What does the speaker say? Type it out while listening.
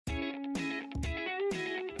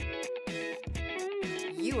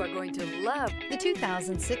You are going to love the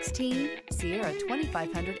 2016 Sierra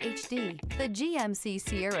 2500 HD. The GMC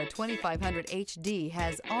Sierra 2500 HD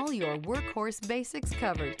has all your workhorse basics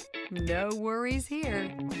covered. No worries here.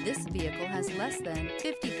 This vehicle has less than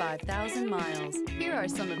 55,000 miles. Here are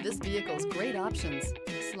some of this vehicle's great options: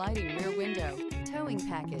 sliding rear window, towing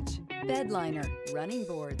package, bed liner, running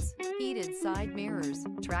boards, heated side mirrors,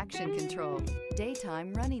 traction control,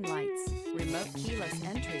 daytime running lights, remote keyless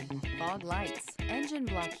entry, fog lights, engine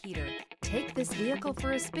block heater. Take this vehicle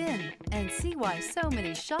for a spin and see why so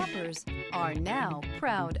many shoppers are now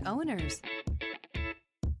proud owners.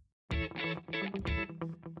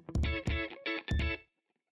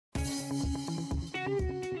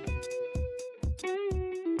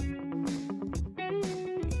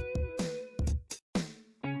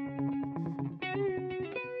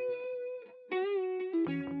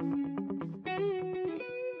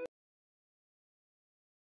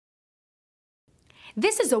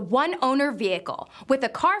 This is a one-owner vehicle with a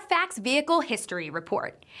Carfax Vehicle History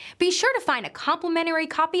Report. Be sure to find a complimentary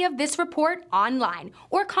copy of this report online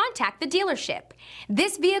or contact the dealership.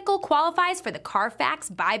 This vehicle qualifies for the Carfax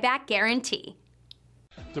Buyback Guarantee.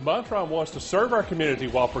 DeMontrond wants to serve our community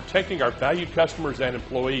while protecting our valued customers and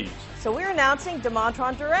employees. So we're announcing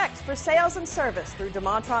DeMontrond Direct for sales and service through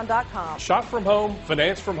DeMontrond.com. Shop from home,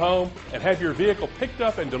 finance from home, and have your vehicle picked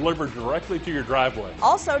up and delivered directly to your driveway.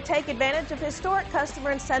 Also, take advantage of historic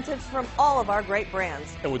customer incentives from all of our great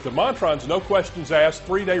brands. And with DeMontrond's no questions asked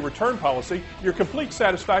 3-day return policy, your complete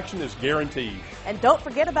satisfaction is guaranteed. And don't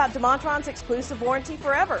forget about DeMontrond's exclusive warranty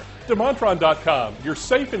forever. DeMontrond.com, your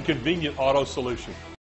safe and convenient auto solution.